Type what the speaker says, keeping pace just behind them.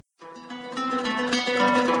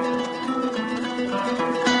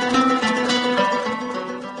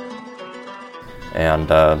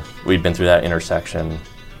And we'd been through that intersection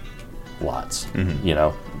lots,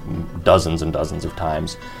 dozens and dozens of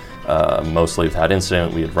times. Mostly without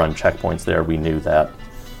incident. We had run checkpoints there. We knew that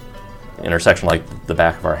intersection like the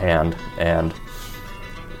back of our hand, and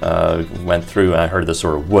went through, and I heard this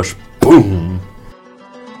sort of whoosh, boom.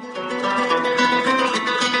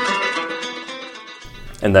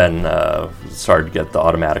 And then started to get the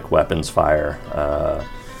automatic weapons fire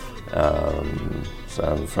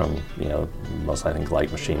from, mostly I think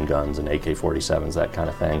light machine guns and AK-47s, that kind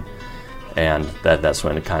of thing. And that's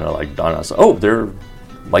when it kind of like dawned on us, oh, they're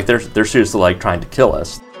seriously like trying to kill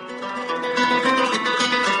us.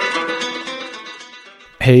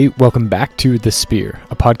 Hey, welcome back to The Spear,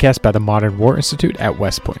 a podcast by the Modern War Institute at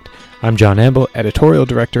West Point. I'm John Amble, editorial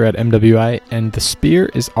director at MWI, and The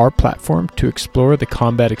Spear is our platform to explore the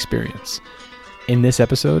combat experience. In this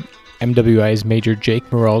episode, MWI's Major Jake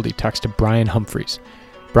Maraldi talks to Brian Humphreys.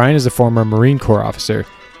 Brian is a former Marine Corps officer.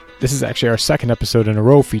 This is actually our second episode in a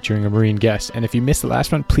row featuring a Marine guest, and if you missed the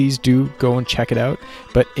last one, please do go and check it out.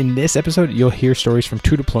 But in this episode, you'll hear stories from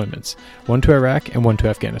two deployments, one to Iraq and one to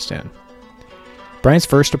Afghanistan. Brian's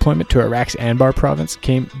first deployment to Iraq's Anbar province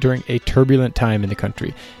came during a turbulent time in the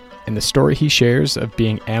country, and the story he shares of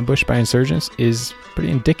being ambushed by insurgents is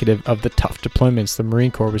pretty indicative of the tough deployments the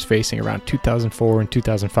Marine Corps was facing around 2004 and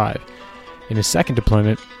 2005. In his second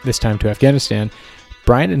deployment, this time to Afghanistan,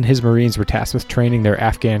 Brian and his Marines were tasked with training their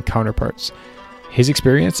Afghan counterparts. His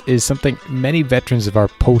experience is something many veterans of our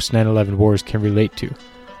post-9/11 wars can relate to.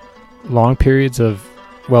 Long periods of,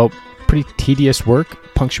 pretty tedious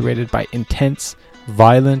work, punctuated by intense,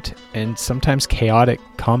 violent, and sometimes chaotic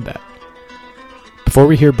combat. Before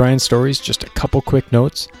we hear Brian's stories, just a couple quick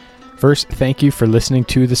notes. First, thank you for listening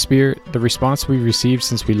to The Spear. The response we received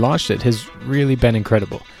since we launched it has really been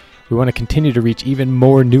incredible. We want to continue to reach even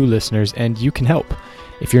more new listeners, and you can help.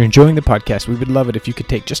 If you're enjoying the podcast, we would love it if you could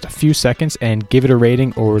take just a few seconds and give it a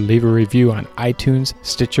rating or leave a review on iTunes,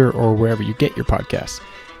 Stitcher, or wherever you get your podcasts.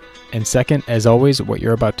 And second, as always, what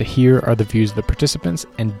you're about to hear are the views of the participants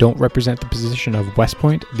and don't represent the position of West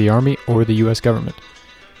Point, the Army, or the U.S. government.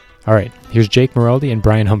 All right, here's Jake Maraldi and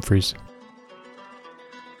Brian Humphreys.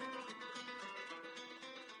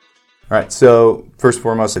 All right, so first and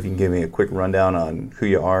foremost, if you can give me a quick rundown on who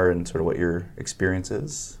you are and sort of what your experience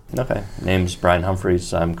is. Okay, name's Brian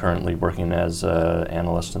Humphreys. I'm currently working as an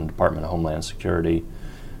analyst in the Department of Homeland Security.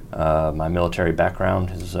 My military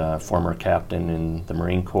background is former captain in the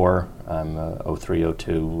Marine Corps. I'm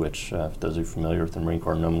 0302, which, for those of you familiar with the Marine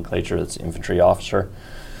Corps nomenclature, that's infantry officer.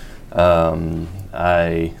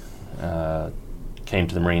 I came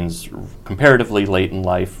to the Marines comparatively late in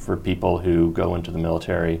life for people who go into the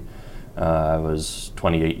military. I was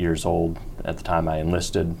 28 years old at the time I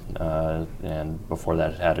enlisted, and before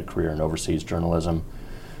that had a career in overseas journalism.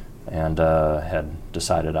 And had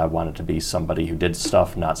decided I wanted to be somebody who did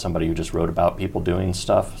stuff, not somebody who just wrote about people doing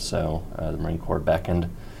stuff. So the Marine Corps beckoned.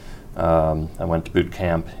 I went to boot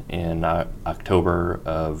camp in October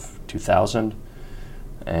of 2000,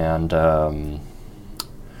 and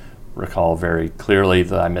recall very clearly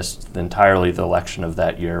that I missed entirely the election of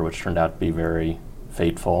that year, which turned out to be very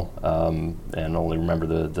fateful, and only remember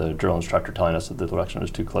the drill instructor telling us that the election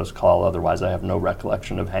was too close to call. Otherwise, I have no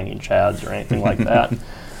recollection of hanging chads or anything like that.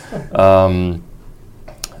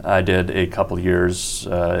 I did a couple years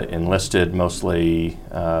enlisted, mostly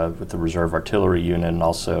with the Reserve Artillery Unit, and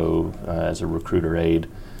also as a recruiter aide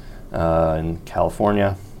in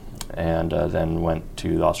California, and then went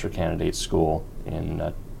to the Officer Candidate School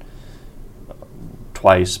in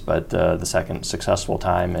twice, but the second successful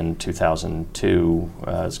time in 2002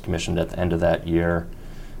 was commissioned at the end of that year.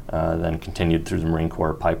 Then continued through the Marine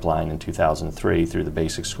Corps pipeline in 2003 through the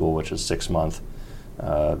basic school, which is 6-month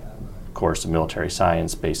course of military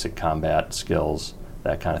science, basic combat skills,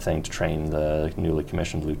 that kind of thing, to train the newly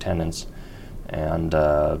commissioned lieutenants, and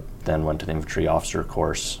then went to the infantry officer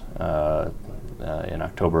course in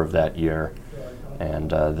October of that year, and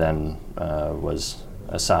then was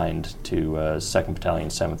assigned to 2nd Battalion,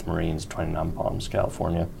 7th Marines, 29 Palms,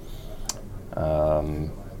 California.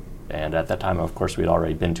 And at that time, of course, we'd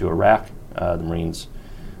already been to Iraq. The Marines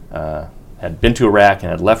had been to Iraq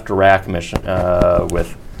and had left Iraq mission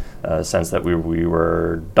with a sense that we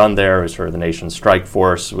were done there. It was sort of the nation's strike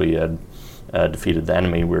force. We had defeated the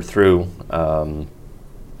enemy. We were through.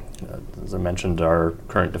 As I mentioned, our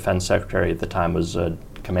current defense secretary at the time was a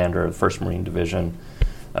commander of the 1st Marine Division,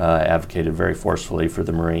 advocated very forcefully for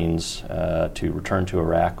the Marines to return to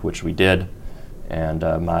Iraq, which we did. And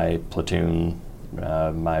my platoon,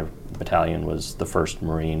 my battalion was the 1st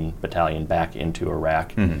Marine Battalion back into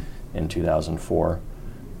Iraq in 2004.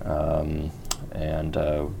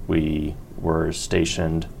 And we were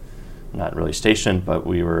stationed, not really stationed, but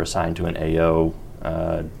we were assigned to an AO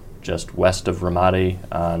just west of Ramadi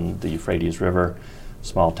on the Euphrates River,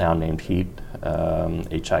 small town named HIT,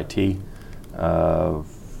 H-I-T,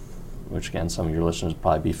 which again some of your listeners will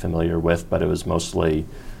probably be familiar with, but it was mostly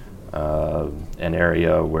an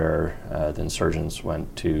area where the insurgents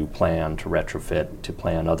went to plan, to retrofit, to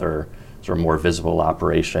plan other sort of more visible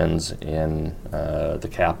operations in the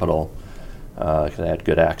capital. They had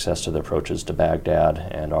good access to the approaches to Baghdad,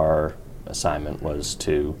 and our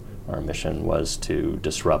mission was to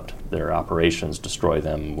disrupt their operations, destroy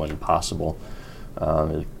them when possible.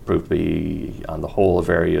 It proved to be, on the whole, a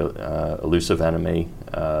very elusive enemy.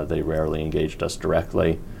 They rarely engaged us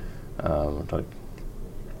directly.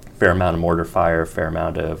 Fair amount of mortar fire, fair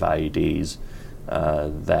amount of IEDs,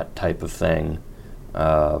 that type of thing.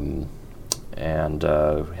 And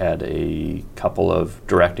had a couple of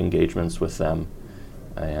direct engagements with them.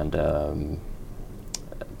 And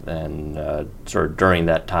sort of during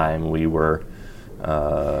that time, we were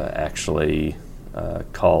actually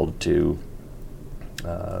called to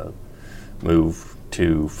move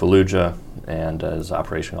to Fallujah, and as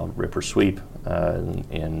Operation called Ripper Sweep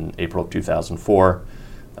in April of 2004,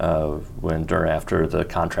 after the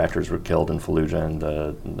contractors were killed in Fallujah and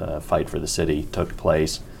the fight for the city took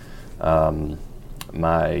place.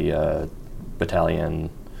 My battalion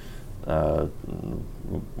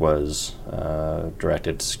was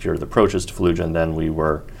directed to secure the approaches to Fallujah, and then we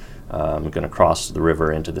were going to cross the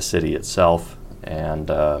river into the city itself. And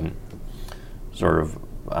sort of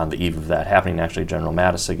on the eve of that happening, actually, General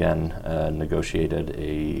Mattis again negotiated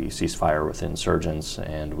a ceasefire with insurgents,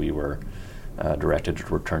 and we were directed to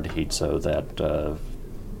return to HIT, so that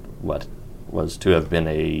what was to have been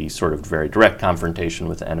a sort of very direct confrontation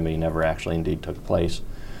with the enemy never actually indeed took place.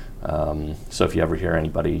 So if you ever hear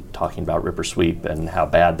anybody talking about Ripper Sweep and how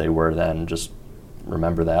bad they were then, just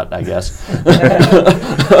remember that, I guess.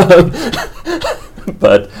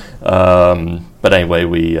 But anyway,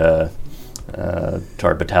 we, to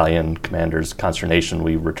our battalion commander's consternation,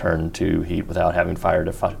 we returned to HIT without having fired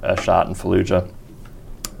a shot in Fallujah.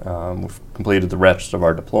 We've completed the rest of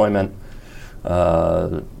our deployment,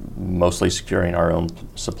 mostly securing our own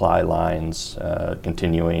supply lines,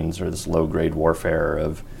 continuing sort of this low-grade warfare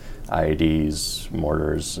of IEDs,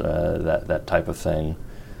 mortars, that type of thing.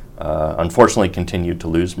 Unfortunately, continued to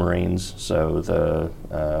lose Marines, so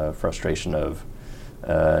the frustration of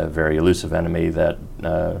a very elusive enemy that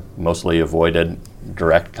mostly avoided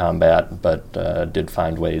direct combat, but did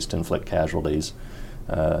find ways to inflict casualties,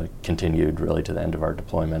 continued really to the end of our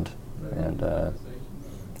deployment, and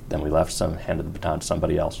then we left, handed the baton to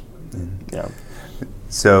somebody else. Mm-hmm. Yeah.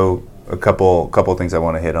 So a couple of things I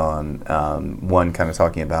want to hit on. One, kind of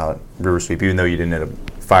talking about River Sweep. Even though you didn't end up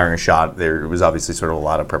firing a shot, there was obviously sort of a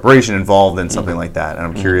lot of preparation involved in something like that. And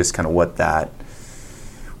I'm curious, kind of what that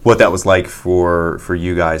was like for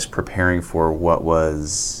you guys preparing for what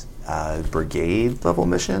was brigade level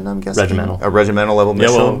mission. I'm guessing regimental, a regimental level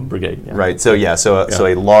mission. Yeah, well, brigade. Yeah. Right. So so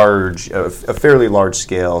a fairly large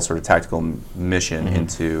scale sort of tactical mission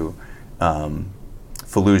into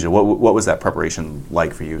Fallujah. What was that preparation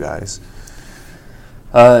like for you guys?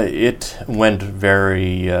 It went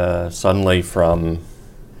very suddenly from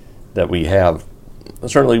that we have.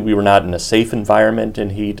 Certainly we were not in a safe environment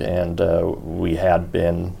in HIT, and we had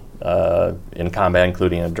been in combat,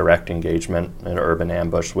 including a direct engagement, an urban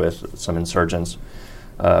ambush with some insurgents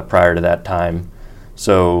prior to that time.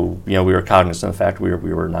 So, we were cognizant of the fact we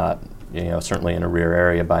were not, certainly in a rear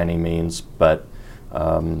area by any means, but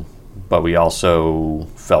we also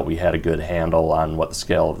felt we had a good handle on what the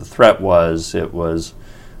scale of the threat was. It was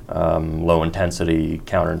low-intensity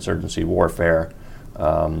counterinsurgency warfare,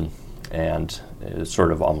 and it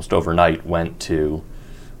sort of almost overnight went to,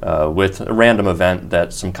 with a random event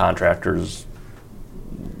that some contractors,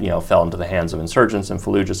 fell into the hands of insurgents in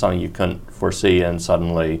Fallujah, something you couldn't foresee, and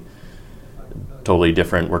suddenly totally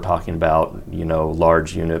different. We're talking about,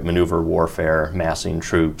 large unit maneuver warfare, massing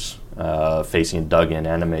troops, facing a dug-in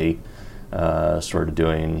enemy, sort of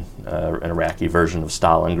doing an Iraqi version of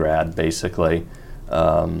Stalingrad, basically.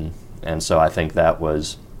 And so I think that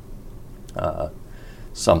was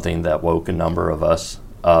something that woke a number of us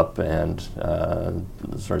up, and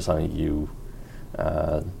sort of something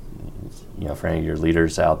for any of your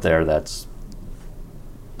leaders out there, that's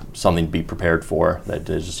something to be prepared for. That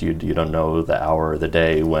is just you don't know the hour or the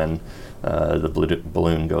day when the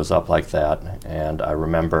balloon goes up like that. And I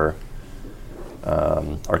remember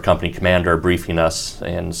our company commander briefing us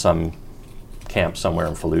in some camp somewhere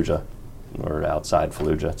in Fallujah, or outside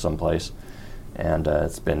Fallujah someplace. And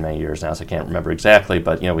it's been many years now, so I can't remember exactly,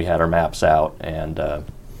 but we had our maps out, and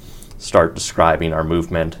start describing our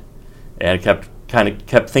movement, and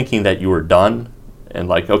kept thinking that you were done, and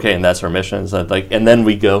like, okay, and that's our mission. So and then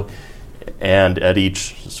we go, and at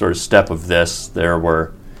each sort of step of this, there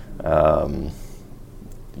were,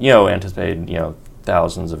 anticipated,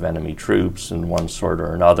 thousands of enemy troops in one sort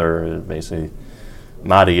or another, basically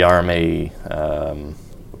Mahdi army, some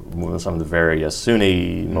of the various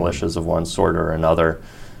Sunni militias of one sort or another.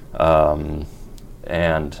 I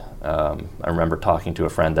remember talking to a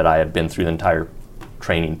friend that I had been through the entire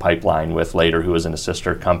training pipeline with later, who was in a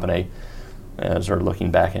sister company, and sort of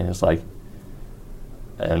looking back, and it's like,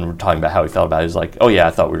 and we're talking about how he felt about it. He's like, "Oh yeah,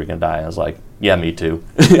 I thought we were going to die." I was like, "Yeah, me too."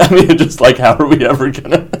 I mean, just like, how are we ever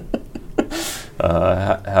going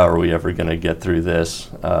to get through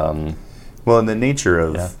this? Well, and the nature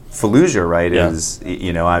of Fallujah, right, Yeah. is,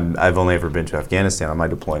 I've only ever been to Afghanistan on my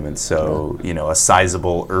deployment, so, a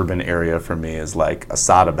sizable urban area for me is like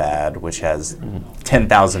Asadabad, which has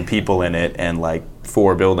 10,000 people in it and like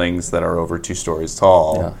 4 buildings that are over 2 stories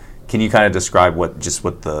tall. Yeah. Can you kind of describe what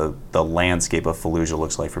the landscape of Fallujah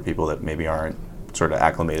looks like for people that maybe aren't sort of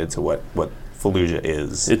acclimated to what Fallujah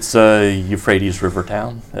is? It's a Euphrates River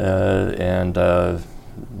town, and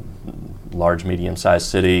large, medium-sized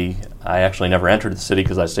city. I actually never entered the city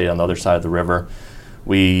because I stayed on the other side of the river.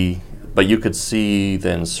 But you could see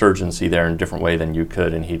the insurgency there in a different way than you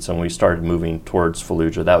could in heat. So when we started moving towards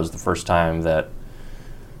Fallujah, that was the first time that,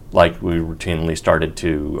 like, we routinely started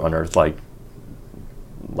to unearth like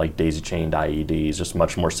daisy-chained IEDs, just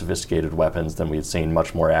much more sophisticated weapons than we had seen,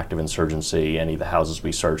 much more active insurgency. Any of the houses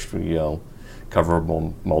we searched,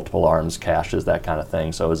 coverable multiple arms, caches, that kind of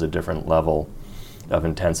thing. So it was a different level of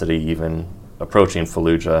intensity, even approaching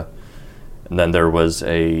Fallujah. And then there was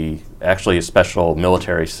actually a special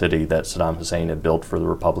military city that Saddam Hussein had built for the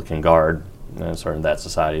Republican Guard. And sort of that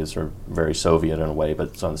society is sort of very Soviet in a way,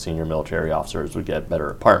 but some of the senior military officers would get better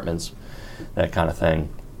apartments, that kind of thing.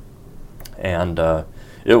 And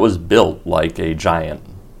it was built like a giant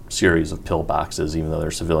series of pillboxes, even though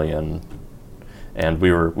they're civilian. And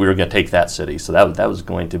we were going to take that city, so that was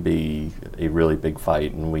going to be a really big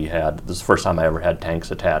fight. And this is the first time I ever had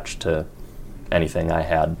tanks attached to anything I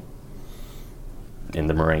had in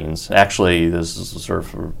the Marines. Actually, this is a sort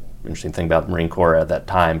of interesting thing about the Marine Corps at that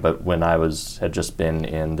time, but when I had just been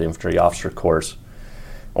in the infantry officer course,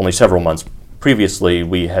 only several months previously,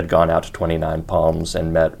 we had gone out to 29 Palms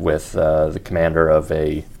and met with the commander of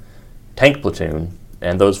a tank platoon.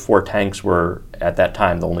 And those 4 tanks were, at that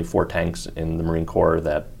time, the only 4 tanks in the Marine Corps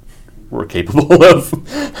that were capable of,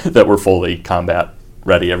 that were fully combat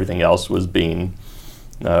ready. Everything else was being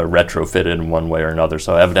retrofitted in one way or another.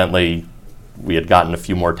 So evidently, we had gotten a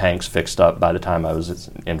few more tanks fixed up by the time I was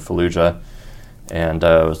in Fallujah. And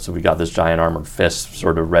so we got this giant armored fist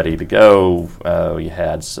sort of ready to go. We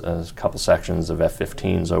had a couple sections of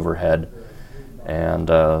F-15s overhead.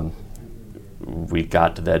 And we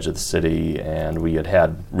got to the edge of the city, and we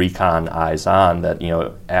had recon eyes on that,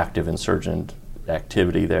 active insurgent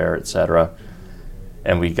activity there, etc.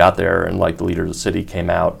 And we got there, and like the leader of the city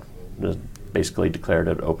came out, basically declared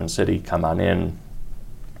it open city, come on in.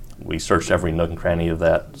 We searched every nook and cranny of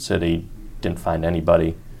that city, didn't find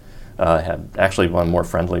anybody. Had actually one of the more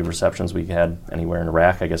friendly receptions we had anywhere in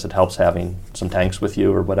Iraq. I guess it helps having some tanks with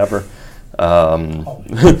you or whatever.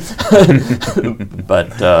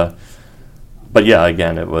 But yeah,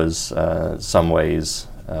 again, it was some ways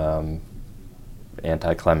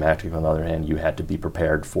anticlimactic. On the other hand, you had to be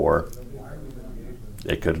prepared for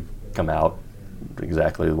it could come out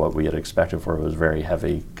exactly what we had expected for. It was very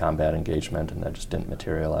heavy combat engagement, and that just didn't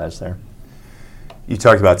materialize there. You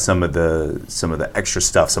talked about some of the extra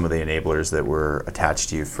stuff, some of the enablers that were attached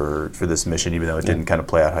to you for this mission, even though it didn't kind of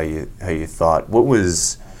play out how you thought.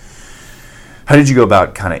 How did you go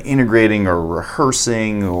about kind of integrating or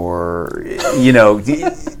rehearsing or,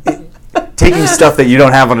 taking stuff that you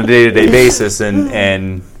don't have on a day-to-day basis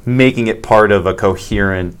and making it part of a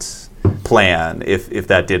coherent plan if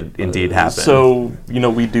that did indeed happen? So,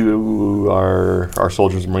 we do our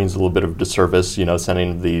soldiers and Marines a little bit of disservice,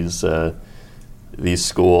 sending these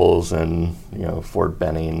schools and, Fort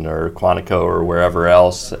Benning or Quantico or wherever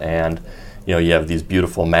else, and you have these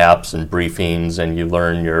beautiful maps and briefings, and you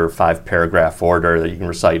learn your 5-paragraph order that you can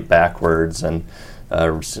recite backwards, and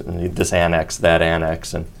this annex, that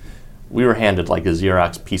annex. And we were handed like a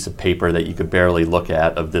Xerox piece of paper that you could barely look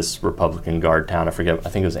at of this Republican Guard town. I think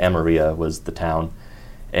it was Amaria was the town.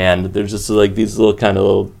 And there's just like these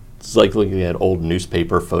it's like looking at old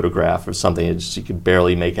newspaper photograph or something. You could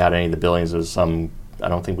barely make out any of the buildings. There's I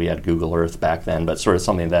don't think we had Google Earth back then, but sort of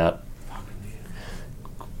something that,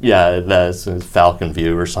 that's Falcon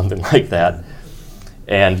View or something like that.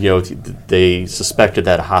 And they suspected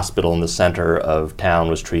that a hospital in the center of town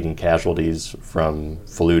was treating casualties from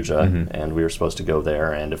Fallujah, and we were supposed to go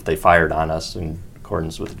there. And if they fired on us in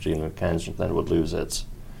accordance with the Geneva Convention, then it would lose its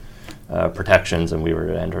protections, and we were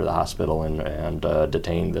to enter the hospital and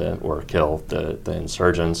detain or kill the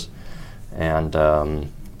insurgents. And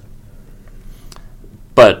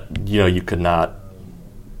but you could not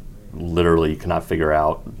figure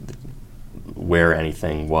out where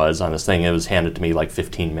anything was on this thing. It was handed to me like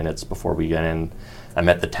 15 minutes before we got in. I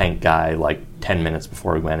met the tank guy like 10 minutes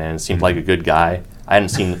before we went in. It seemed like a good guy. I hadn't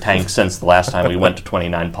seen the tank since the last time we went to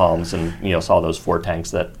 29 Palms and saw those 4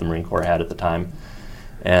 tanks that the Marine Corps had at the time.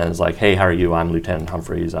 And it's like, hey, how are you? I'm Lieutenant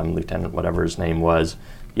Humphreys. I'm Lieutenant whatever his name was.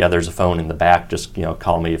 Yeah, there's a phone in the back. Just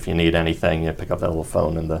call me if you need anything. Pick up that little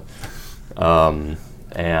phone in the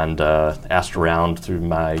and asked around through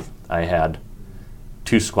I had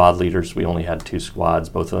 2 squad leaders. We only had 2 squads.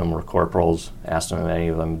 Both of them were corporals. Asked them if any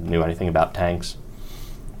of them knew anything about tanks.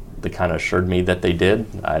 They kind of assured me that they did.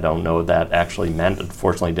 I don't know what that actually meant.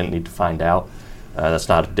 Unfortunately, didn't need to find out. That's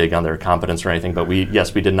not a dig on their competence or anything, but we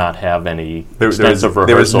did not have any extensive rehearsals.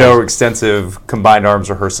 There was no extensive combined arms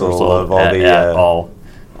rehearsal of all at all.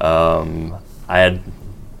 I had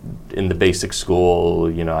in the basic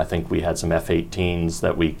school, I think we had some F-18s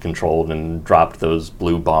that we controlled and dropped those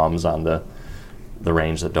blue bombs on the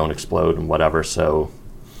range that don't explode and whatever. So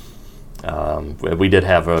we did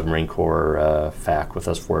have a Marine Corps FAC with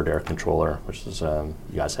us, Forward Air Controller, which is you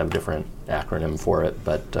guys have a different acronym for it,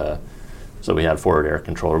 but so we had Forward Air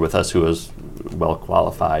Controller with us who was well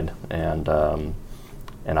qualified, and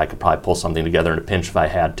I could probably pull something together in a pinch if I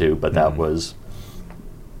had to, but that was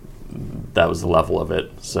the level of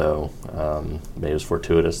it. So maybe it was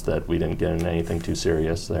fortuitous that we didn't get into anything too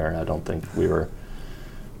serious there. I don't think we were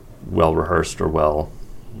well rehearsed or well.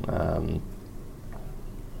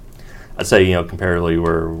 I'd say comparatively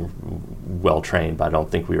we're well trained, but I don't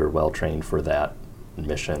think we were well trained for that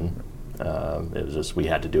mission. It was just we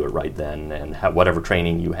had to do it right then, and whatever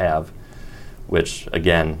training you have, which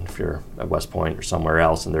again, if you're at West Point or somewhere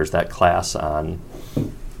else, and there's that class on,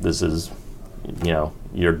 this is,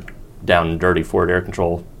 you're down and dirty forward air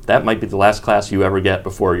control. That might be the last class you ever get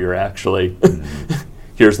before you're actually,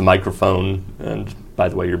 here's the microphone, and by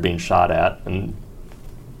the way, you're being shot at, and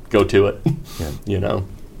go to it,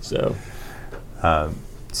 so.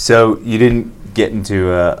 So you didn't get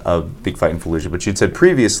into a big fight in Fallujah, but you'd said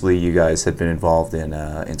previously you guys had been involved in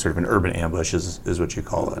sort of an urban ambush, is what you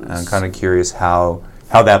call it. And I'm kind of curious how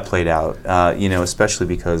that played out, especially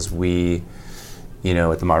because we,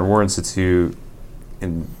 at the Modern War Institute,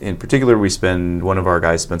 in particular, one of our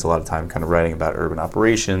guys spends a lot of time kind of writing about urban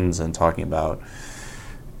operations and talking about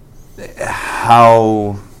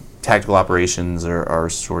how tactical operations are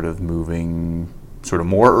sort of moving sort of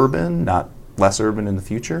more urban, not less urban in the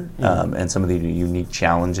future, and some of the unique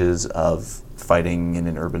challenges of fighting in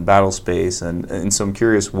an urban battle space. And so I'm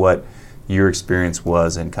curious what your experience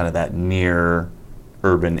was in kind of that near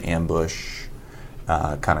urban ambush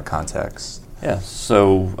kind of context. Yeah,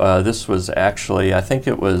 so this was actually, I think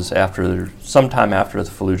it was sometime after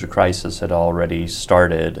the Fallujah crisis had already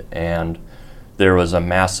started, and there was a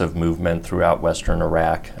massive movement throughout Western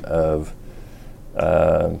Iraq of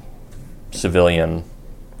civilian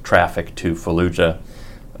traffic to Fallujah.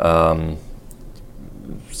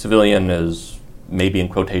 Civilian is maybe in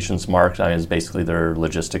quotations marked. Is basically their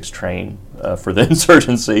logistics train for the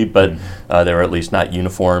insurgency, but they were at least not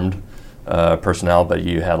uniformed personnel, but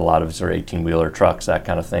you had a lot of sort of 18-wheeler trucks, that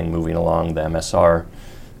kind of thing, moving along the MSR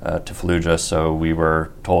to Fallujah. So we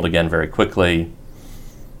were told again very quickly,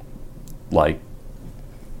 like,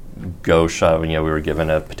 go shove, we were given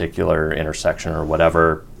a particular intersection or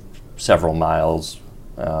whatever, several miles.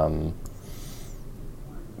 I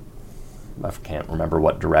can't remember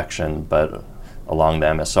what direction, but along the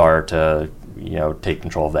MSR to take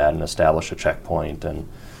control of that and establish a checkpoint and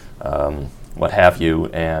what have you.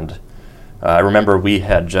 And I remember we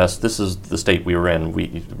had this is the state we were in. We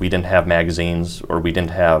didn't have magazines, or we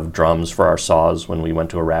didn't have drums for our saws when we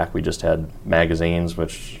went to Iraq. We just had magazines,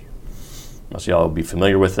 which most of y'all will be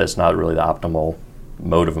familiar with. It's not really the optimal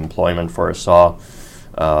mode of employment for a saw.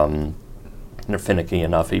 They're finicky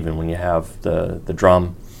enough even when you have the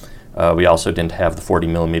drum. We also didn't have the 40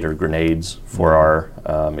 millimeter grenades for our,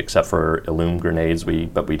 except for Illum grenades,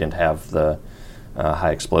 but we didn't have the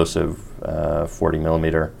high explosive 40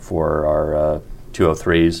 millimeter for our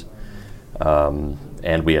 203s.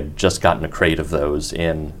 And we had just gotten a crate of those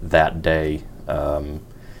in that day. And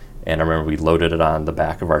I remember we loaded it on the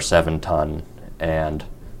back of our 7-ton, and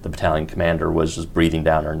the battalion commander was just breathing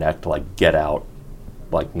down our neck to, like, get out,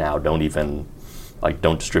 like, now, don't even like,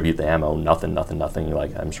 don't distribute the ammo, nothing.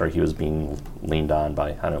 Like, I'm sure he was being leaned on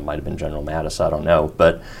by, I don't know, it might have been General Mattis, I don't know.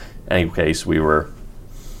 But in any case, we were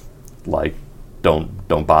like,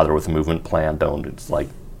 don't bother with the movement plan. It's like,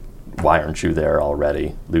 why aren't you there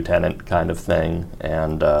already, Lieutenant, kind of thing.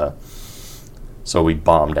 And so we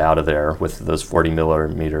bombed out of there with those 40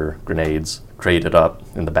 millimeter grenades, crated up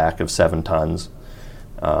in the back of 7 tons.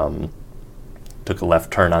 Took a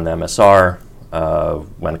left turn on the MSR,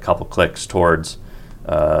 went a couple clicks towards,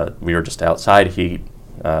 we were just outside heat,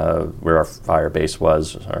 where our fire base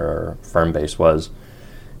was, our firm base was,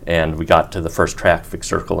 and we got to the first traffic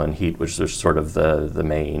circle in heat, which was sort of the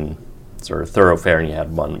main sort of thoroughfare, and you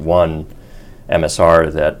had one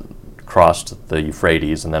MSR that crossed the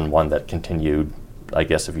Euphrates, and then one that continued, I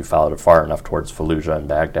guess if you followed it far enough, towards Fallujah and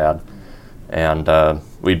Baghdad. And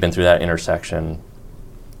we'd been through that intersection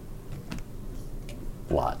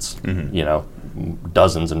lots,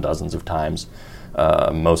 dozens and dozens of times.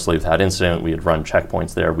 Mostly without incident. We had run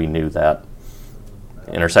checkpoints there. We knew that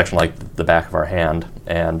intersection like the back of our hand,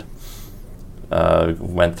 and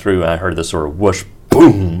went through, and I heard this sort of whoosh,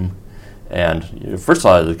 boom. And first of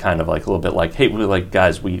all, it was kind of like a little bit like, hey,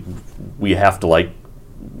 guys, we have to, like,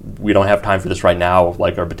 we don't have time for this right now.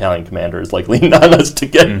 Like, our battalion commander is like leaning on us to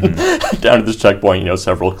get down to this checkpoint,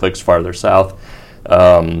 several clicks farther south.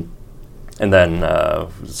 And then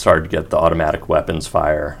started to get the automatic weapons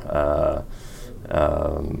fire,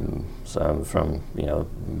 some from,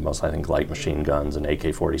 mostly I think light machine guns and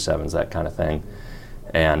AK-47s, that kind of thing.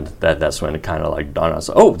 And that's when it kind of like dawned on us,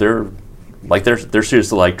 oh, they're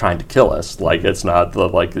seriously like trying to kill us. Like, it's not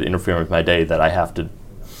like interfering with my day that I have to,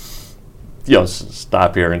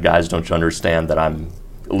 stop here, and guys, don't you understand that I'm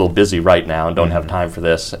a little busy right now and don't have time for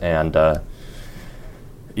this. And the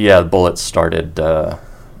bullets started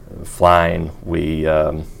flying.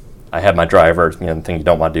 I had my driver, the thing you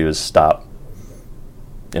don't want to do is stop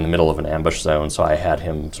in the middle of an ambush zone, so I had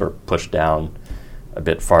him sort of pushed down a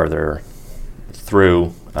bit farther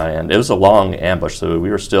through, and it was a long ambush, so we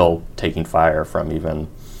were still taking fire from we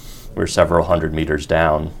were several hundred meters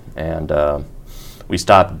down, and we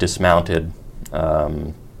stopped, dismounted.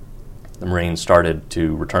 The Marines started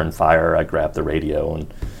to return fire. I grabbed the radio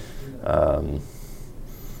and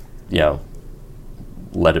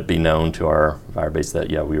let it be known to our fire base that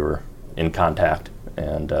we were in contact,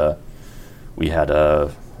 and we had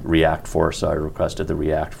a react force. So I requested the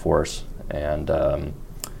react force, and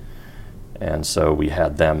so we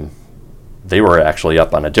had them. They were actually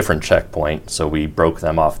up on a different checkpoint, so we broke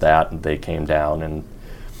them off that, and they came down, and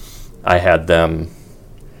I had them.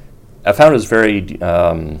 I found it was very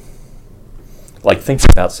thinking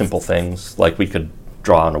about simple things, like we could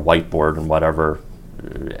draw on a whiteboard and whatever.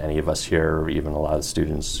 Any of us here, or even a lot of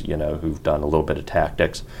students, who've done a little bit of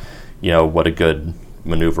tactics, what a good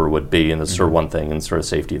maneuver would be. And that's sort of one thing in sort of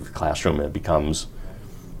safety of the classroom. It becomes,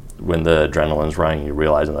 when the adrenaline's running, you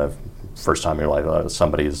realize in the first time in your life,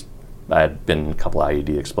 I had been in a couple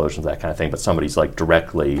IED explosions, that kind of thing, but somebody's like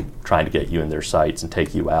directly trying to get you in their sights and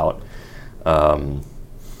take you out.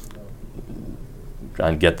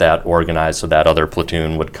 And get that organized so that other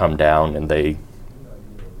platoon would come down, and they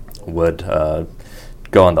would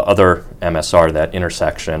go on the other MSR, that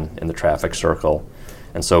intersection in the traffic circle.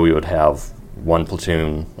 And so we would have one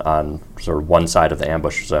platoon on sort of one side of the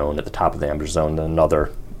ambush zone, at the top of the ambush zone, and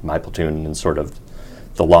another, my platoon, in sort of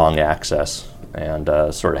the long axis, and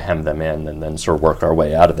sort of hem them in, and then sort of work our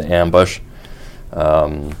way out of the ambush.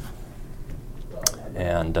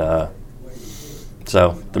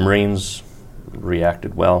 So the Marines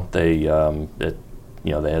reacted well. There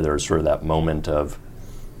was sort of that moment of,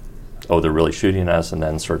 oh, they're really shooting us, and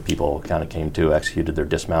then sort of people kind of came to, executed their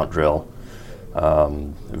dismount drill,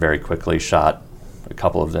 very quickly shot a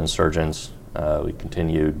couple of the insurgents. We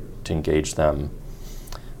continued to engage them.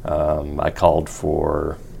 I called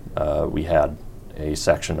for, we had a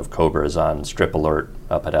section of Cobras on strip alert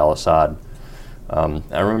up at Al-Assad.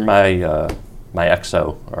 I remember my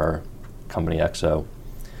XO, our company XO,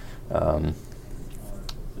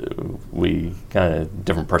 we kind of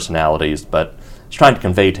different personalities, but I was trying to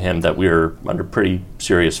convey to him that we were under pretty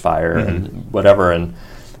serious fire and whatever, and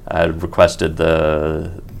I requested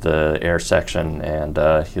the air section, and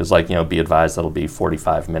he was like, be advised that'll be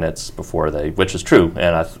 45 minutes before which is true,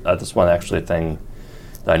 and that's one actually thing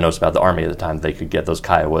that I noticed about the Army at the time. They could get those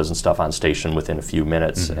Kiowas and stuff on station within a few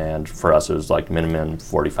minutes, and for us it was like minimum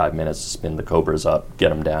 45 minutes to spin the Cobras up, get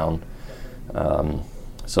them down.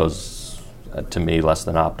 So it was, to me, less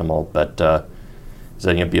than optimal, but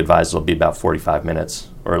so be advised it'll be about 45 minutes,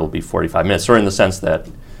 or it'll be 45 minutes, or in the sense that,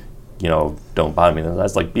 don't bother me. I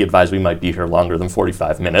was like, be advised we might be here longer than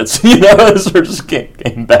 45 minutes, so just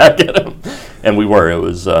came back at him. And we were. It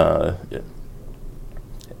was an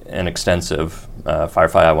extensive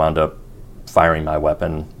firefight. I wound up firing my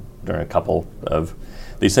weapon during a couple of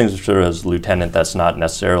these things. Sure, as lieutenant, that's not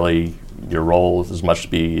necessarily your role as much to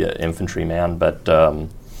be an infantryman, but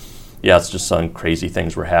it's just some crazy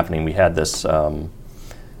things were happening. We had this, the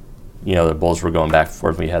bullets were going back and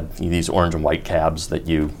forth. We had these orange and white cabs that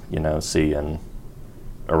you see in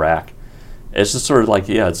Iraq. It's just sort of like,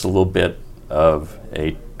 it's a little bit of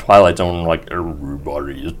a Twilight Zone, like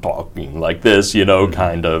everybody is talking like this,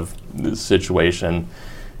 kind of situation.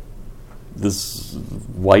 This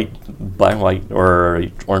black and white or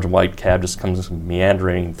orange and white cab just comes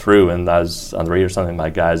meandering through, and I was on the radio or something. My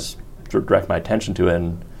guys direct my attention to it,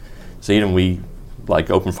 and seeing him, we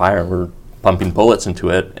open fire and we're pumping bullets into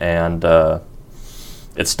it, and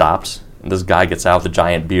it stops. And this guy gets out with a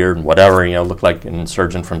giant beard and whatever, looked like an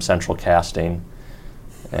insurgent from Central Casting,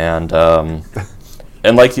 and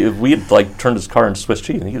we had turned his car into Swiss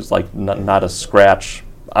cheese, and he was not a scratch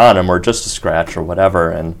on him or just a scratch or whatever,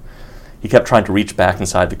 and he kept trying to reach back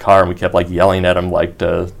inside the car, and we kept yelling at him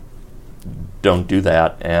to don't do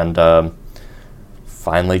that, and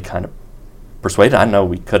finally kind of persuaded. I know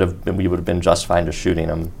we would have been justified in shooting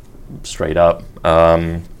him straight up,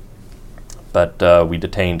 but we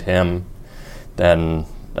detained him. Then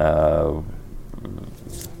I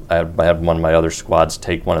had one of my other squads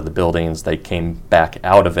take one of the buildings. They came back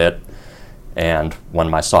out of it, and one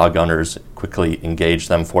of my saw gunners quickly engaged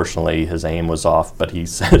them. Fortunately, his aim was off, but he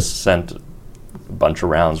sent a bunch of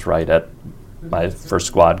rounds right at my first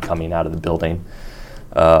squad coming out of the building.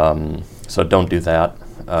 So don't do that.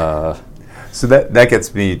 So that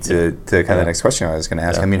gets me to kind of the next question I was going to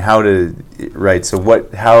ask. Yeah. I mean, how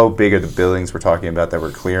big are the buildings we're talking about that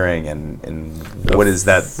we're clearing, and what is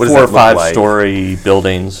that? What 4 or does that look 5 story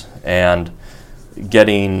buildings, and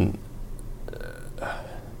getting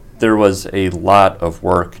there was a lot of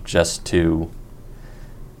work just to.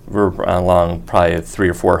 We're along probably a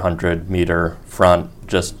 300 or 400 meter front,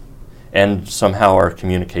 and somehow our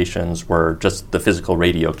communications were just the physical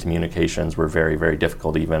radio communications were very, very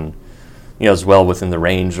difficult, even as well within the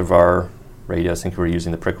range of our radio. I think we were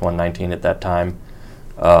using the Prick 119 at that time,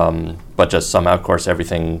 but just somehow, of course,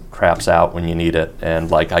 everything craps out when you need it,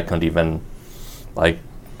 and I couldn't even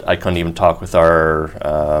talk with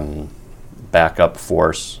our backup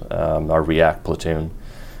force, our react platoon.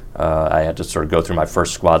 I had to sort of go through my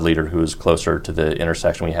first squad leader, who was closer to the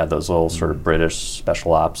intersection. We had those little sort of British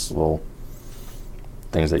special ops little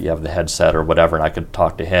things that you have the headset or whatever, and I could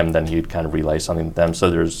talk to him. Then he'd kind of relay something to them. So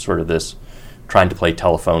there's sort of this trying to play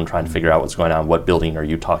telephone, trying to figure out what's going on. What building are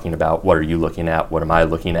you talking about? What are you looking at? What am I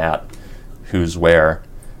looking at? Who's where?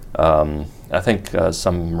 I think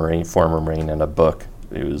some former Marine in a book,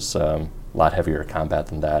 it was a lot heavier combat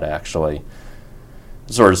than that, actually.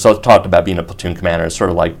 Sort of talked about being a platoon commander. It's sort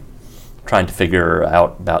of like trying to figure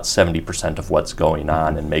out about 70% of what's going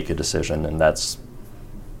on and make a decision, and that's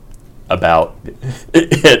about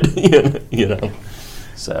it,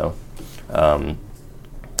 So,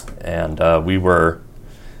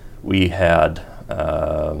 we had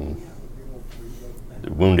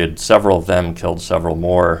wounded several of them, killed several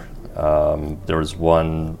more. There was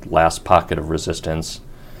one last pocket of resistance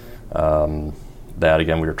that,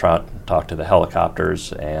 again, we were trying to talk to the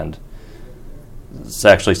helicopters, and it's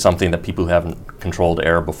actually something that people who haven't controlled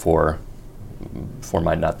air before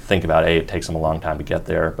might not think about. A, it takes them a long time to get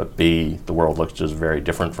there, but B, the world looks just very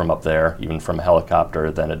different from up there, even from a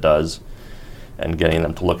helicopter, than it does. And getting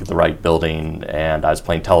them to look at the right building, and I was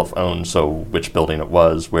playing telephone, so which building it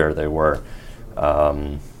was, where they were.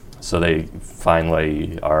 So they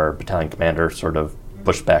finally, our battalion commander sort of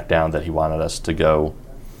pushed back down that he wanted us to go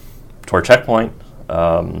to our checkpoint,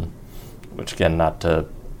 which again,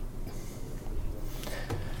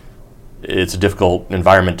 it's a difficult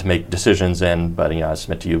environment to make decisions in, but I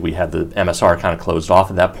submit to you, we had the MSR kind of closed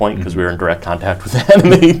off at that point because we were in direct contact with the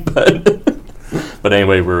enemy. But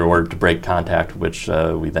anyway, we were ordered to break contact, which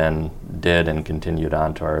we then did and continued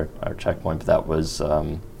on to our checkpoint. But that was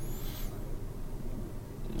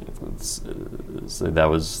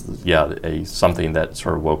something that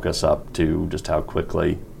sort of woke us up to just how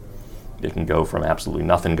quickly it can go from absolutely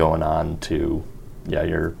nothing going on to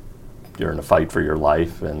you're in a fight for your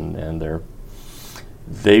life, and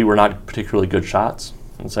they were not particularly good shots.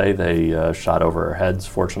 And they shot over our heads,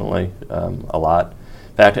 fortunately, a lot.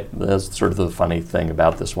 In fact, that's sort of the funny thing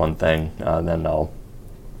about this one thing.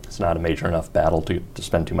 It's not a major enough battle to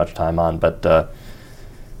spend too much time on, but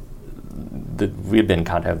we had been in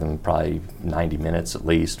contact with them probably 90 minutes at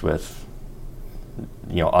least with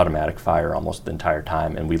automatic fire almost the entire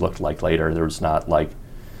time, and we looked like later there was not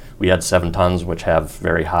we had 7 tons, which have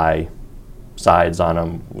very high sides on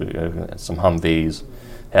them. We had some Humvees,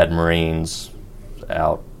 had Marines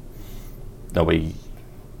out.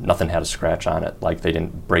 Nothing had a scratch on it. Like, they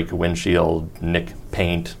didn't break a windshield, nick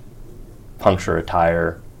paint, puncture a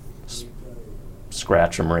tire,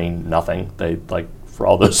 scratch a Marine, nothing. They, like, for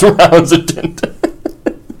all those rounds, it didn't.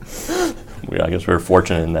 I guess we were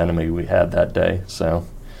fortunate in the enemy we had that day. So,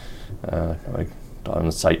 like, on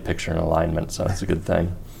the sight picture and alignment, so it's a good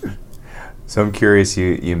thing. So I'm curious,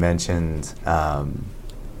 you mentioned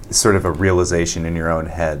sort of a realization in your own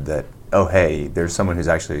head that, oh, hey, there's someone who's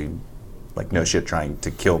actually, like, no shit, trying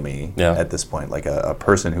to kill me at this point, like a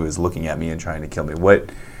person who is looking at me and trying to kill me. What,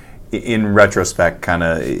 in retrospect, kind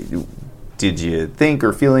of, did you think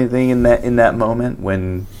or feel anything in that moment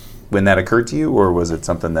when that occurred to you, or was it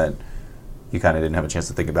something that you kind of didn't have a chance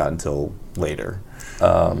to think about until later?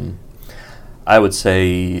 I would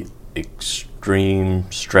say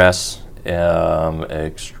extreme stress,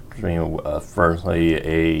 firstly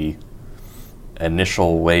a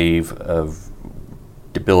initial wave of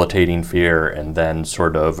debilitating fear, and then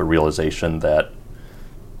sort of a realization that,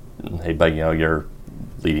 hey, but you're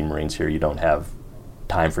leading Marines here, you don't have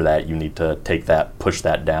time for that, you need to take that, push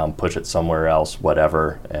that down, push it somewhere else,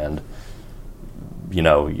 whatever, and you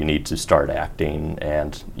need to start acting,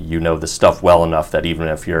 and the stuff well enough that even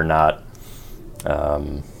if you're not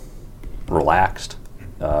relaxed,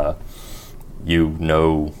 you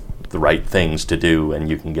know the right things to do, and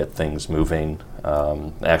you can get things moving.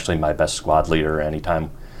 Actually, my best squad leader, anytime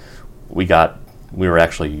we were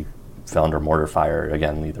actually fell under mortar fire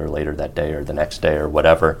again, either later that day or the next day or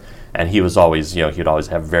whatever, and he was always, he'd always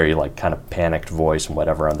have very, like, kind of panicked voice and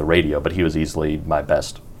whatever on the radio, but he was easily my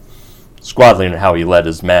best squad leader. How he led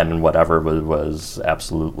his men and whatever was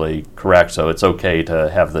absolutely correct. So it's okay to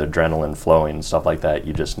have the adrenaline flowing and stuff like that.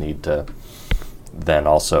 You just need to then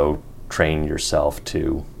also train yourself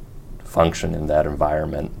to function in that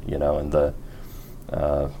environment, and the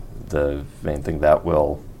main thing that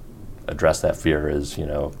will address that fear is,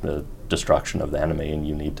 the destruction of the enemy, and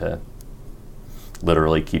you need to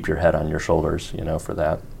literally keep your head on your shoulders, for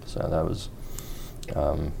that. So that was,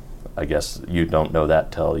 I guess you don't know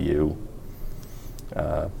that till you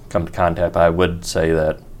come to contact. I would say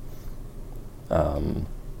that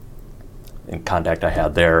in contact I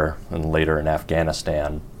had there and later in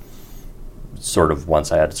Afghanistan, sort of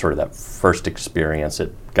once I had sort of that first experience,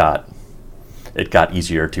 it got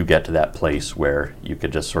easier to get to that place where you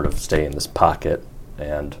could just sort of stay in this pocket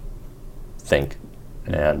and think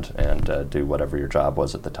and do whatever your job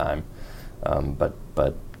was at the time.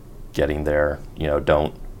 But getting there,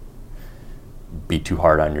 don't be too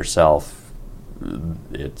hard on yourself.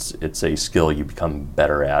 It's a skill you become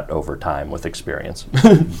better at over time with experience.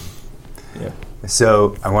 Yeah.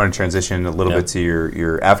 So I want to transition a little bit to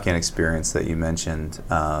your Afghan experience that you mentioned,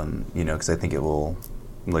 because I think it will,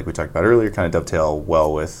 like we talked about earlier, kind of dovetail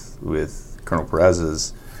well with Colonel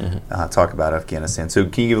Perez's talk about Afghanistan. So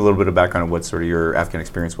can you give a little bit of background on what sort of your Afghan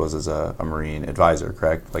experience was as a Marine advisor,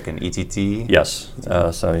 correct? Like an ETT? Yes.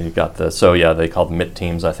 So you got they called them MIT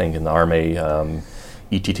teams, I think, in the Army.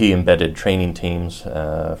 ETT, embedded training teams,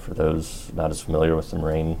 for those not as familiar with the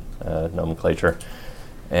Marine nomenclature.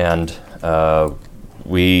 And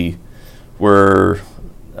we were,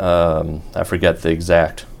 I forget the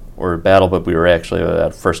exact order of battle, but we were actually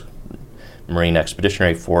at 1st Marine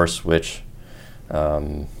Expeditionary Force, which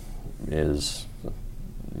is,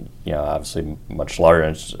 obviously much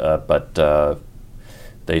larger, but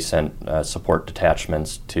they sent support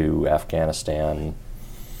detachments to Afghanistan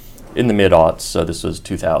in the mid-aughts, so this was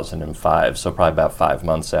 2005, so probably about 5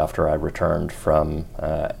 months after I returned from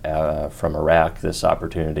Iraq, this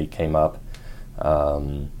opportunity came up.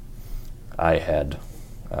 I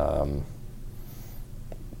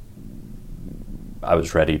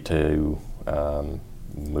was ready to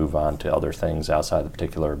move on to other things outside the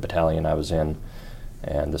particular battalion I was in,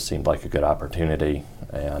 and this seemed like a good opportunity,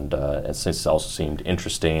 and it also seemed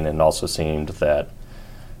interesting, and also seemed that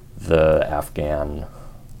the Afghan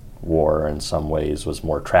war in some ways was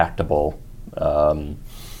more tractable than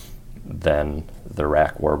the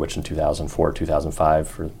Iraq war, which in 2004, 2005,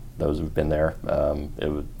 for those who've been there, it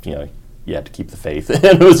was, you had to keep the faith, and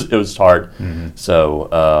it was hard. Mm-hmm.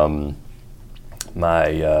 So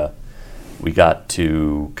we got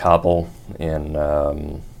to Kabul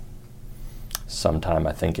in sometime,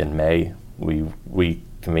 I think, in May. We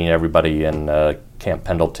convened everybody in Camp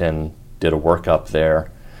Pendleton, did a workup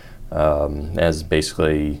there, as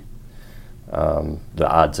basically the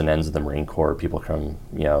odds and ends of the Marine Corps. People from,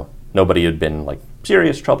 nobody had been like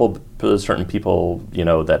serious trouble, but certain people,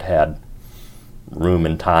 that had room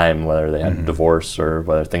and time, whether they had a divorce or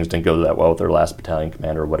whether things didn't go that well with their last battalion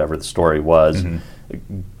commander or whatever the story was.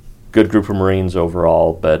 Good group of Marines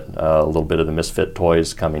overall, but a little bit of the misfit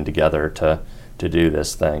toys coming together to do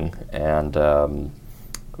this thing. And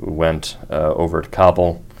went over to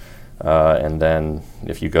Kabul. And then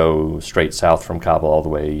if you go straight south from Kabul all the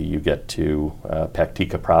way, you get to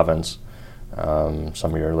Paktika province.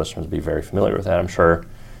 Some of your listeners will be very familiar with that, I'm sure.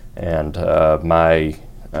 And my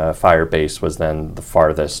fire base was then the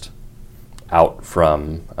farthest out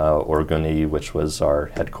from Orguni, which was our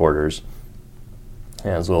headquarters.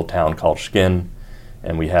 And it was a little town called Shkin,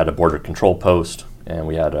 and we had a border control post, and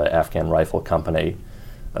we had an Afghan rifle company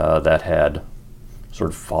that had sort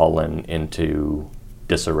of fallen into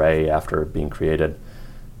disarray after being created.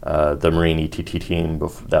 The Marine ETT team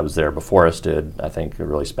that was there before us did, I think, a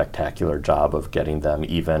really spectacular job of getting them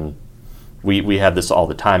even. We had this all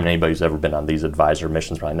the time, and anybody who's ever been on these advisor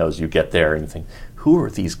missions probably knows you get there and you think, who are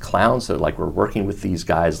these clowns that were working with these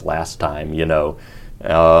guys last time,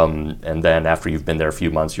 and then after you've been there a few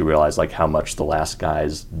months, you realize how much the last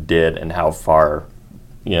guys did and how far,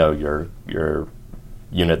 your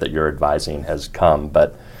unit that you're advising has come.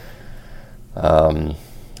 But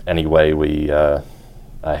anyway,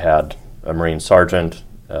 I had a Marine sergeant,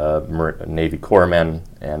 a Navy corpsman,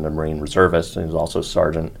 and a Marine reservist, and he was also a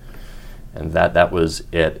sergeant. And that was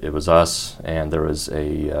it. It was us, and there was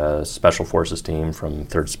a Special Forces team from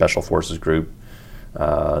 3rd Special Forces Group.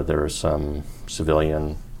 There were some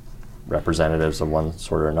civilian representatives of one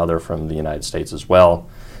sort or another from the United States as well,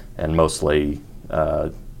 and mostly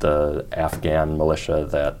the Afghan militia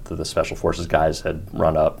that the Special Forces guys had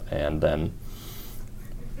run up, and then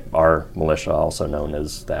our militia, also known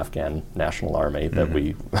as the Afghan National Army, that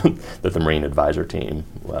that the Marine Advisor Team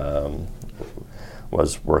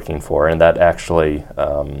was working for. And that actually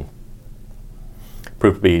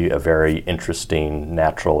proved to be a very interesting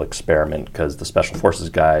natural experiment, because the Special Forces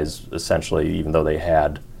guys, essentially, even though they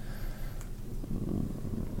had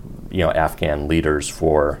Afghan leaders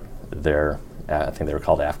for their, I think they were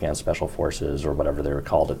called Afghan Special Forces or whatever they were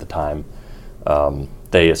called at the time,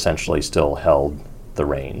 they essentially still held the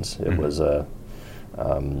reins. It was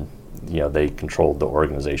they controlled the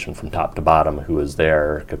organization from top to bottom. Who was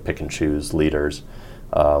there could pick and choose leaders,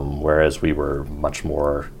 whereas we were much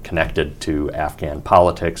more connected to Afghan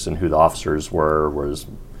politics, and who the officers were was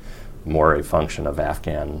more a function of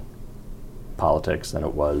Afghan politics than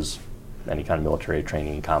it was any kind of military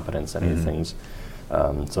training, competence, any of the things.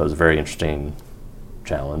 So it was a very interesting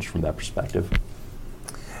challenge from that perspective.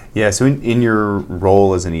 Yeah, so in your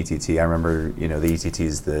role as an ETT, I remember, the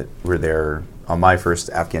ETTs that were there on my first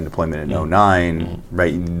Afghan deployment in 09,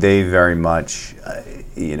 right? They very much,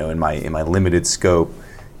 in my limited scope,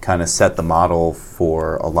 kind of set the model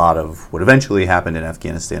for a lot of what eventually happened in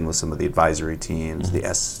Afghanistan with some of the advisory teams, the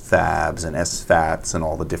SFABs and SFATs and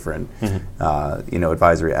all the different,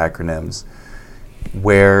 advisory acronyms,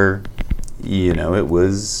 where, it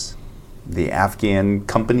was the Afghan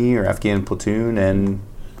company or Afghan platoon and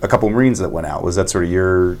a couple of Marines that went out. Was that sort of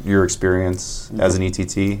your experience as an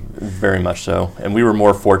ETT? Very much so. And we were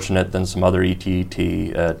more fortunate than some other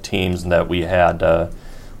ETT teams in that we had a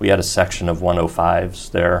section of 105s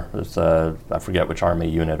there. I forget which Army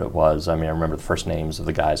unit it was. I remember the first names of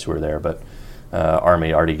the guys who were there, but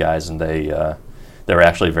Army ARTI guys, and they were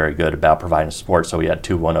actually very good about providing support. So we had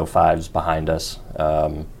 2 105s behind us.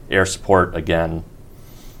 Air support, again,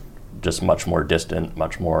 just much more distant,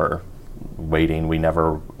 much more waiting. We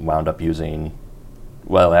never wound up using,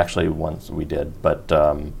 well, actually once we did, but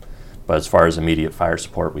as far as immediate fire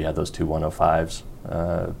support, we had those 2 105s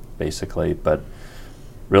basically. But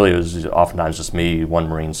really, it was oftentimes just me, one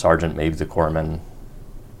Marine sergeant, maybe the corpsman,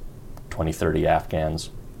 20, 30 Afghans,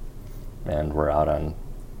 and we're out on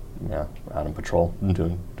patrol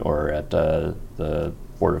or at the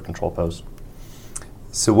border control post.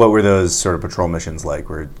 So what were those sort of patrol missions like?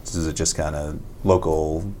 Was it just kind of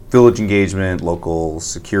local village engagement, local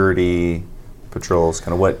security patrols,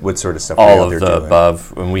 kind of what sort of stuff were you out there doing? All of the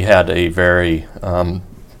above. And we had a very, and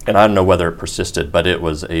I don't know whether it persisted, but it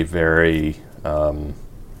was a very,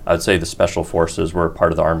 I'd say the Special Forces were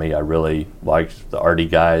part of the Army. I really liked the ARTI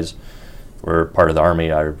guys were part of the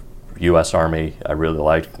Army, our U.S. Army. I really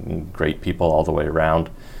liked, great people all the way around.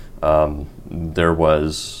 There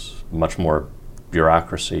was much more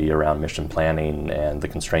bureaucracy around mission planning and the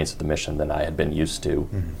constraints of the mission than I had been used to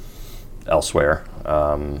elsewhere.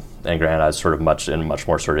 And granted, I was sort of much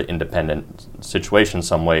more sort of independent situation in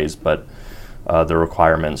some ways, but the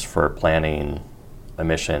requirements for planning a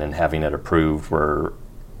mission and having it approved were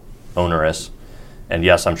onerous. And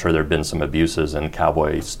yes, I'm sure there have been some abuses and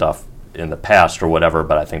cowboy stuff in the past or whatever,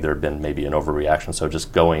 but I think there had been maybe an overreaction. So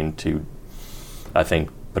just going to, I think,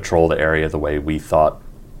 patrol the area the way we thought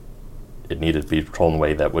it needed to be patrolled in a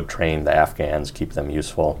way that would train the Afghans, keep them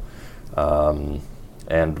useful. And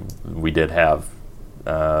we did have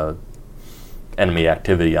enemy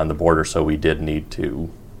activity on the border, so we did need to,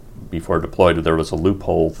 before deployed, there was a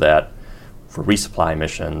loophole that for resupply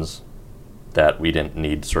missions that we didn't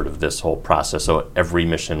need sort of this whole process. So every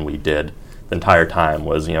mission we did the entire time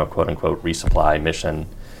was, quote unquote, resupply mission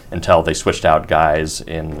until they switched out guys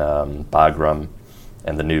in Bagram,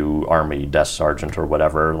 and the new Army desk sergeant or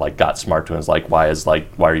whatever got smart to him. Is why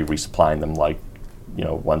are you resupplying them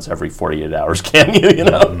once every 48 hours? Can you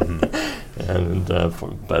Mm-hmm. And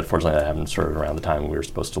but fortunately that happened sort of around the time we were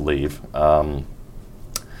supposed to leave.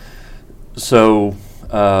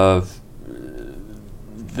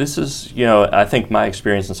 This is, I think my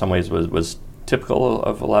experience in some ways was typical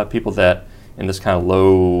of a lot of people, that in this kind of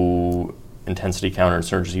low intensity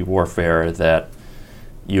counterinsurgency warfare, that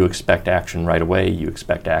you expect action right away, you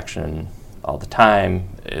expect action all the time.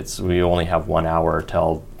 We only have 1 hour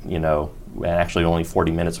till, and actually only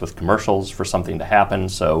 40 minutes with commercials for something to happen,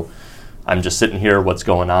 so I'm just sitting here, what's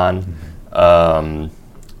going on? Mm-hmm.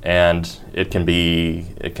 And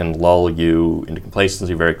it can lull you into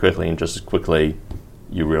complacency very quickly, and just as quickly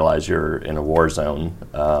you realize you're in a war zone.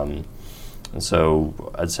 And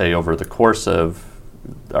so I'd say over the course of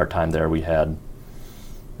our time there, we had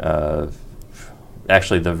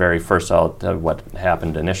actually the very first, what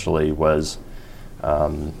happened initially was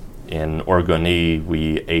in Orgoni,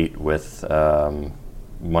 we ate with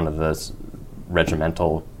one of the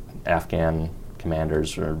regimental Afghan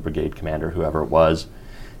commanders or brigade commander, whoever it was.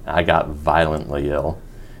 I got violently ill.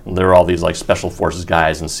 And there were all these special forces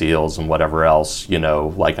guys and SEALs and whatever else, I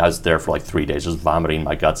was there for 3 days just vomiting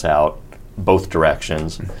my guts out both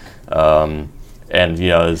directions. And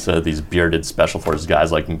these bearded special forces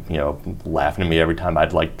guys laughing at me every time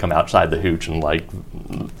I'd come outside the hooch and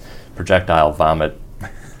projectile vomit.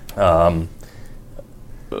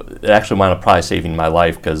 It actually wound up probably saving my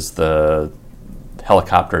life, because the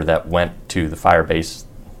helicopter that went to the fire base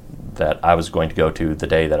that I was going to go to the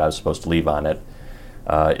day that I was supposed to leave on it,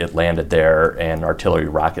 it landed there, and artillery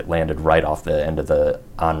rocket landed right off the end of the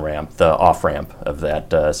off-ramp of that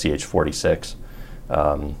CH-46,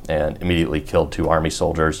 and immediately killed 2 Army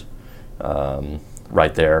soldiers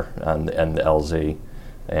right there on the LZ.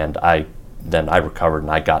 And I recovered,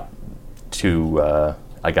 and I got to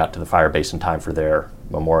the fire base in time for their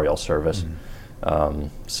memorial service.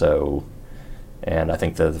 Mm-hmm. And I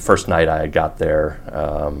think the first night I got there,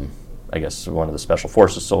 I guess one of the special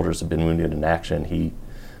forces soldiers had been wounded in action. He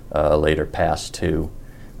later passed too.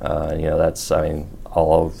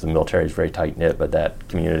 All of the military is very tight knit, but that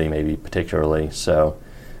community maybe particularly. So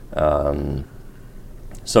yeah,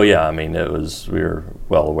 it was, we were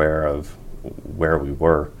well aware of where we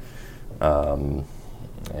were,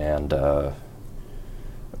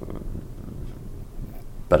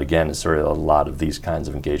 but again, it's sort of a lot of these kinds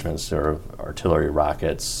of engagements, sort of artillery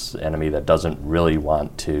rockets, enemy that doesn't really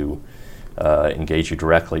want to engage you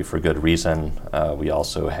directly for good reason. We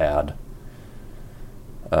also had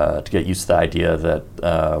to get used to the idea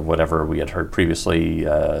that whatever we had heard previously,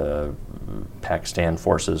 Pakistan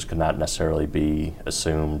forces could not necessarily be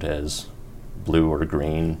assumed as blue or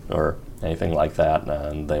green or anything like that,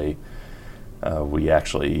 and we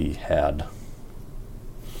actually had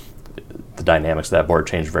the dynamics of that border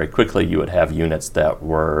changed very quickly. You would have units that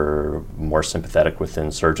were more sympathetic with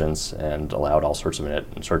insurgents and allowed all sorts of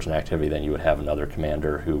insurgent activity. Then you would have another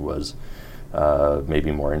commander who was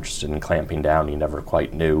maybe more interested in clamping down. You never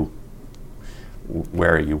quite knew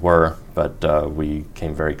where you were, but we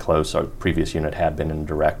came very close. Our previous unit had been in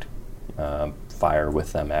direct fire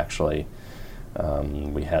with them, actually.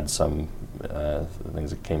 We had some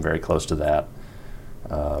things that came very close to that.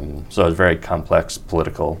 So it was a very complex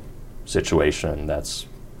political situation. That's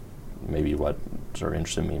maybe what sort of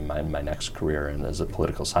interested me in my next career and as a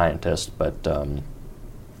political scientist. But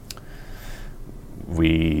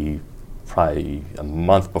we probably a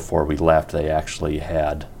month before we left, they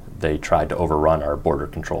tried to overrun our border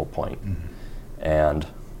control point. Mm-hmm. And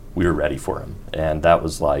we were ready for them. And that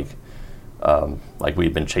was like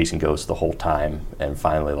we'd been chasing ghosts the whole time, and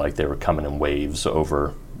finally they were coming in waves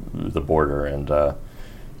over the border. And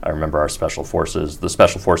I remember the special forces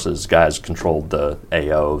guys controlled the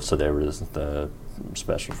AO, so there was the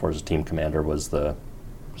special forces team commander was the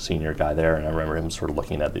senior guy there, and I remember him sort of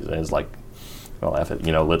looking at these guys well,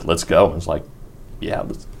 let's go. And it's yeah.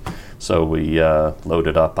 So we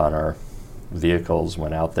loaded up on our vehicles,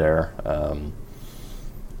 went out there.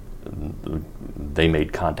 They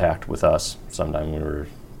made contact with us. Sometime we were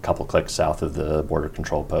couple clicks south of the border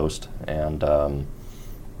control post. And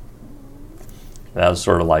that was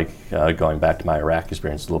sort of like going back to my Iraq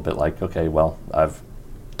experience, a little bit like, okay, well, I've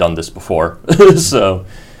done this before. So,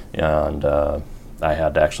 and I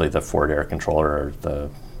had actually the forward air controller, or the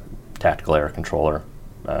tactical air controller,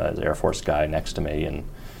 the Air Force guy next to me, and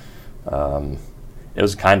it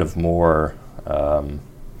was kind of more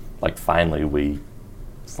like finally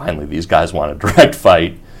these guys want a direct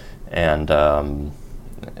fight, and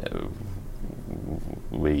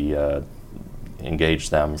we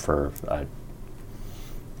engaged them for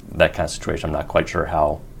that kind of situation. I'm not quite sure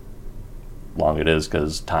how long it is,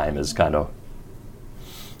 because time is kind of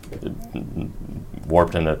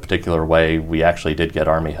warped in a particular way. We actually did get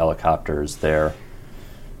Army helicopters there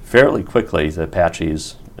fairly quickly. The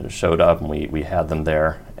Apaches showed up, and we had them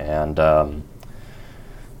there. And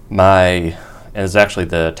it was actually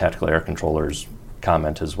the tactical air controller's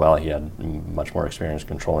comment as well. He had much more experience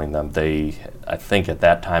controlling them. They, I think at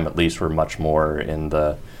that time at least, were much more in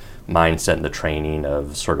the mindset and the training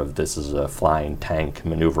of sort of, this is a flying tank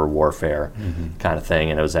maneuver warfare kind of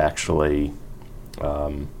thing. And it was actually,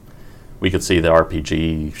 we could see the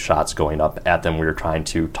RPG shots going up at them. We were trying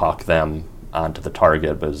to talk them onto the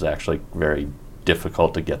target, but it was actually very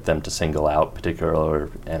difficult to get them to single out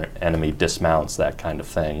particular enemy dismounts, that kind of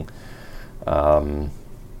thing.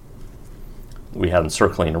 We had them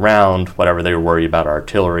circling around, whatever. They were worried about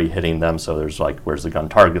artillery hitting them, so there's like, where's the gun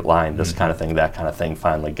target line, this kind of thing, that kind of thing.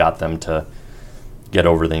 Finally got them to get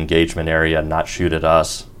over the engagement area and not shoot at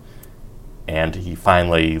us. And he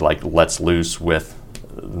finally like lets loose with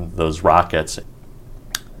those rockets.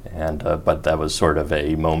 And but that was sort of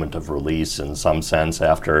a moment of release in some sense,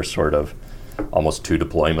 after sort of almost 2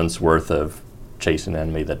 deployments worth of chasing an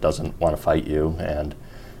enemy that doesn't want to fight you. And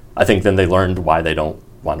I think then they learned why they don't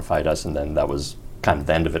want to fight us, and then that was kind of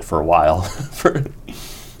the end of it for a while.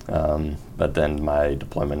 But then my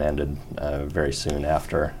deployment ended very soon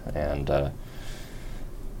after. And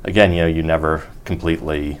again, you never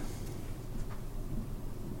completely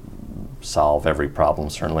solve every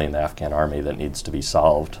problem, certainly in the Afghan army, that needs to be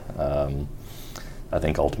solved. I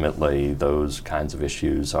think ultimately those kinds of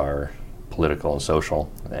issues are political and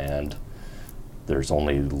social, and there's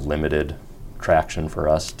only limited traction for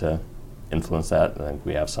us to influence that. I think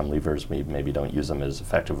we have some levers. We maybe don't use them as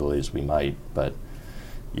effectively as we might, but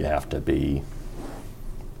you have to be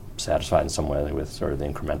satisfied in some way with sort of the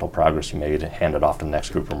incremental progress you made, hand it off to the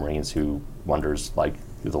next group of Marines who wonders like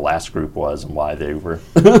who the last group was and why they were,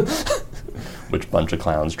 which bunch of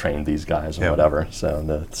clowns trained these guys and whatever. So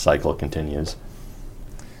the cycle continues.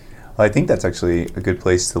 Well, I think that's actually a good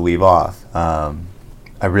place to leave off.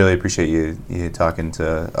 I really appreciate you talking to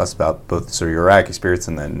us about both sort of your Iraq experience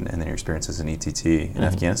and then your experience as an ETT in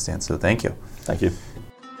Afghanistan. So thank you. Thank you.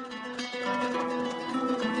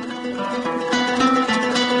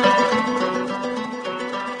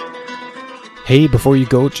 Hey, before you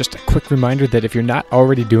go, just a quick reminder that if you're not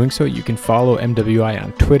already doing so, you can follow MWI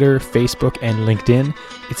on Twitter, Facebook, and LinkedIn.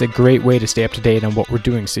 It's a great way to stay up to date on what we're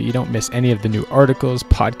doing so you don't miss any of the new articles,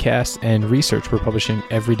 podcasts, and research we're publishing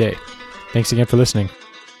every day. Thanks again for listening.